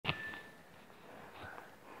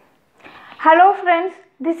Hello friends,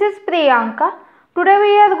 this is Priyanka. Today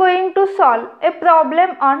we are going to solve a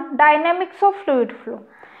problem on dynamics of fluid flow.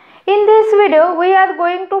 In this video we are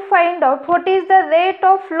going to find out what is the rate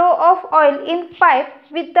of flow of oil in pipe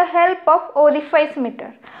with the help of Orifice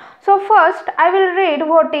meter. So first I will read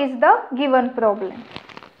what is the given problem.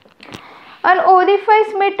 An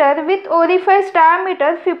orifice meter with orifice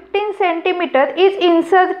diameter 15 cm is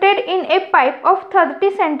inserted in a pipe of 30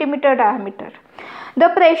 cm diameter. The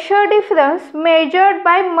pressure difference measured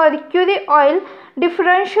by mercury oil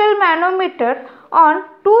differential manometer on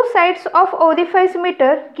two sides of orifice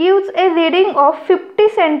meter gives a reading of 50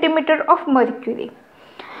 cm of mercury.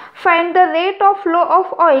 Find the rate of flow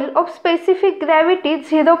of oil of specific gravity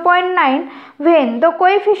 0.9 when the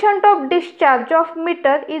coefficient of discharge of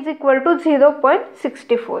meter is equal to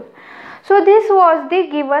 0.64. So this was the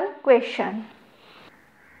given question.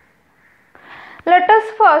 Let us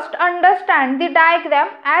first understand the diagram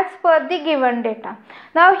as per the given data.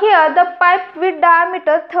 Now here the pipe with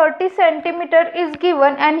diameter 30 cm is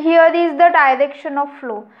given and here is the direction of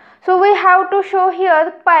flow. So we have to show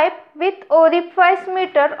here pipe with orifice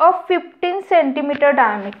meter of 15 cm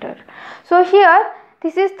diameter. So here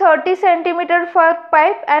this is 30 cm for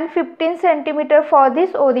pipe and 15 cm for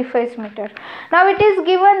this orifice meter. Now it is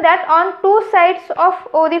given that on two sides of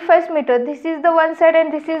orifice meter, this is the one side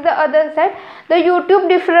and this is the other side, the YouTube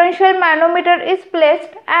differential manometer is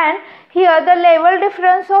placed and here the level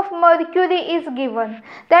difference of mercury is given.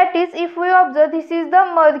 That is, if we observe, this is the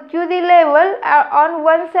mercury level on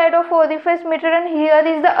one side of orifice meter and here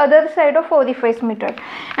is the other side of orifice meter.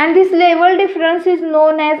 And this level difference is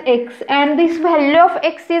known as X and this value of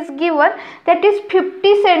X is given, that is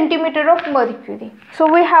 50 cm of mercury.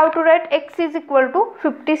 So we have to write X is equal to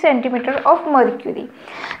 50 cm of mercury.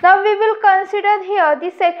 Now we will consider here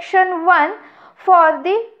the section 1 for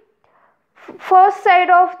the first side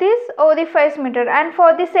of this orifice meter and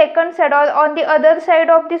for the second side or on the other side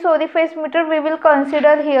of this orifice meter we will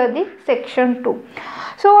consider here the section 2.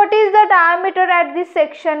 So what is the diameter at this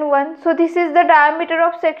section 1? So this is the diameter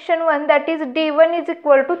of section 1, that is D1 is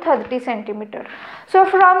equal to 30 cm. So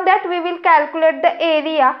from that we will calculate the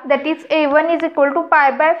area, that is A1 is equal to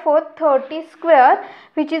pi by 4 30 square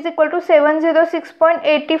which is equal to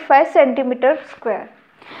 706.85 cm square.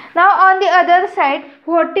 Now on the other side,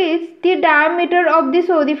 what is the diameter of this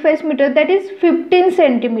orifice meter? That is 15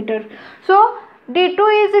 cm. So D2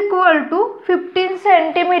 is equal to 15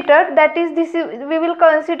 cm, that is we will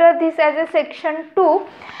consider this as a section 2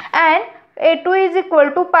 and A2 is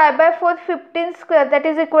equal to pi by 4 15 square, that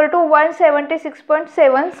is equal to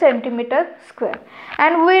 176.7 cm square.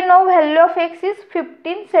 And we know value of X is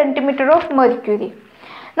 15 cm of mercury.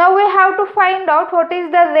 Now we have to find out what is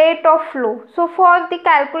the rate of flow. So for the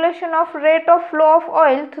calculation of rate of flow of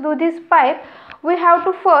oil through this pipe, we have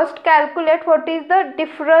to first calculate what is the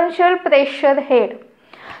differential pressure head.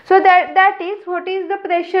 So that is what is the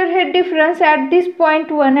pressure head difference at this point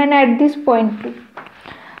 1 and at this point 2.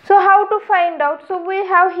 So how to find out? So we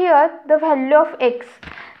have here the value of X.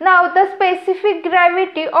 Now the specific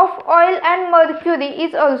gravity of oil and mercury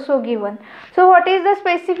is also given. So what is the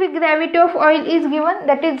specific gravity of oil is given?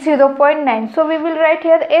 That is 0.9. So we will write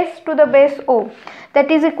here S to the base O, that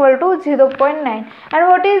is equal to 0.9. And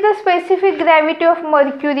what is the specific gravity of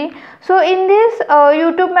mercury? So in this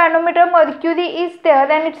YouTube manometer mercury is there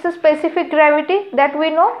and its a specific gravity that we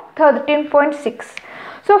know 13.6.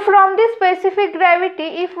 So from this specific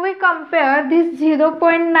gravity, if we compare this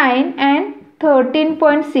 0.9 and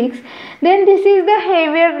 13.6, then this is the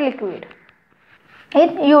heavier liquid in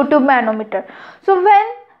YouTube manometer. So when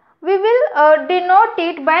we will denote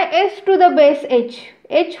it by S to the base H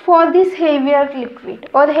for this heavier liquid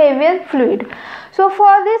or heavier fluid. So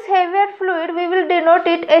for this heavier fluid we will denote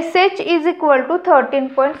it SH is equal to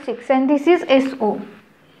 13.6 and this is SO.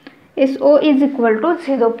 SO is equal to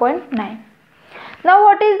 0.9. Now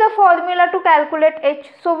what is the formula to calculate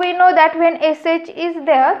H? So we know that when SH is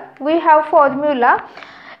there, we have formula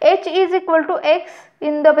H is equal to X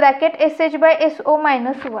in the bracket SH by SO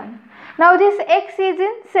minus 1. Now this X is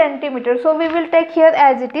in centimeter, so we will take here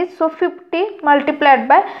as it is. So 50 multiplied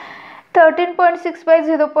by 13.6 by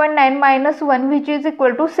 0.9 minus 1 which is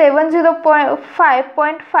equal to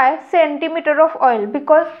 705.5 centimeter of oil,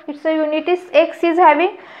 because its a unit is X is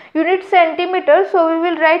having unit centimeter, so we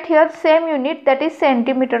will write here same unit, that is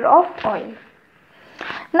centimeter of oil.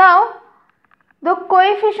 Now the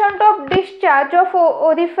coefficient of discharge of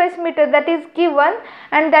orifice meter that is given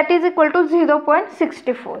and that is equal to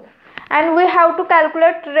 0.64 and we have to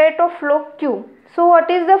calculate rate of flow Q. So what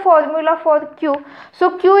is the formula for Q?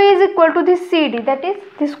 So Q is equal to this CD, that is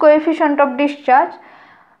this coefficient of discharge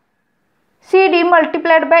CD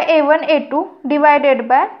multiplied by A1 A2 divided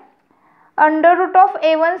by under root of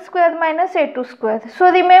A1 square minus A2 square.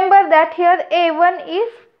 So remember that here A1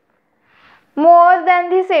 is more than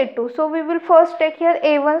this A2. So we will first take here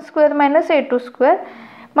A1 square minus A2 square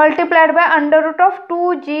multiplied by under root of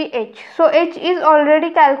 2GH. So H is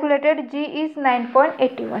already calculated, G is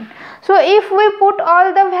 9.81. So if we put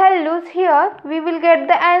all the values here, we will get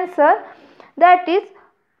the answer, that is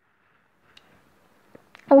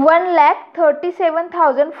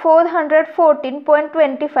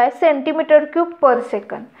 1,37,414.25 centimeter cube per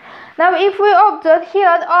second. Now if we observe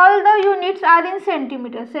here, all the units are in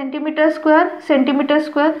centimeter, centimeter square, centimeter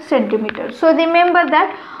square, centimeter. So remember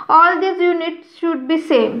that all these units should be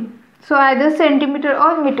same. So either centimeter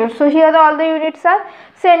or meter. So here all the units are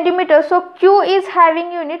centimeter. So Q is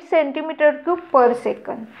having unit centimeter cube per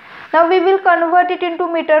second. Now we will convert it into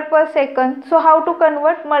meter per second. So how to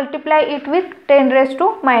convert? Multiply it with 10 raised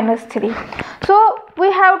to minus 3. So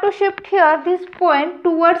we have to shift here this point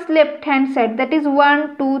towards left hand side, that is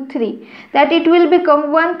 1, 2, 3. That it will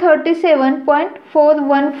become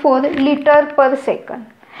 137.414 liter per second.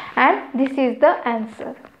 And this is the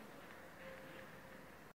answer.